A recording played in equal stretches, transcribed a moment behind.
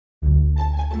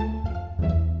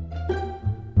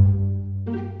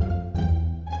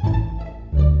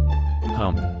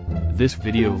hump. This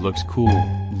video looks cool,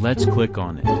 let's click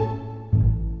on it.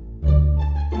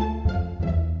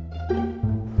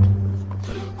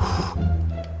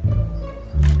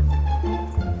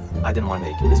 I didn't want to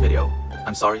make this video.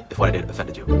 I'm sorry if what I did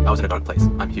offended you. I was in a dark place.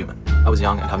 I'm human. I was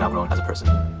young and have now grown as a person.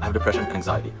 I have depression and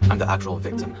anxiety. I'm the actual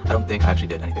victim. I don't think I actually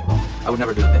did anything wrong. I would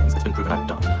never do the things it's been proven I've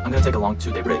done. I'm gonna take a long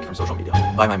 2-day break from social media.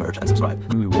 Buy my merch and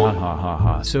subscribe. Ooh, wah ha ha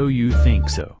ha. So you think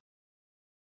so?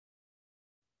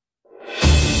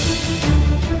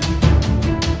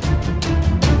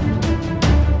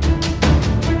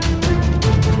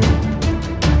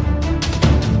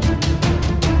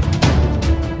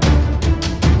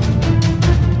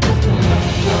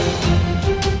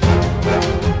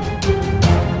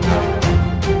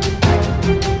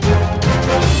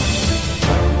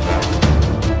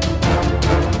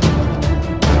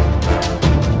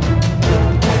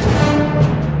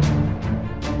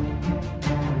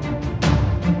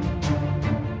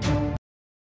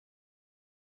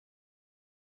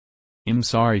 I'm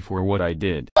sorry for what I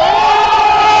did.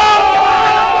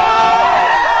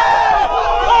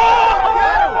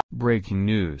 Breaking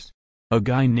news. A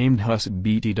guy named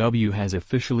HusBTW has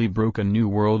officially broke a new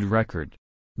world record.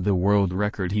 The world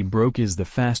record he broke is the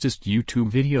fastest YouTube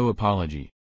video apology.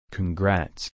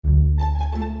 Congrats.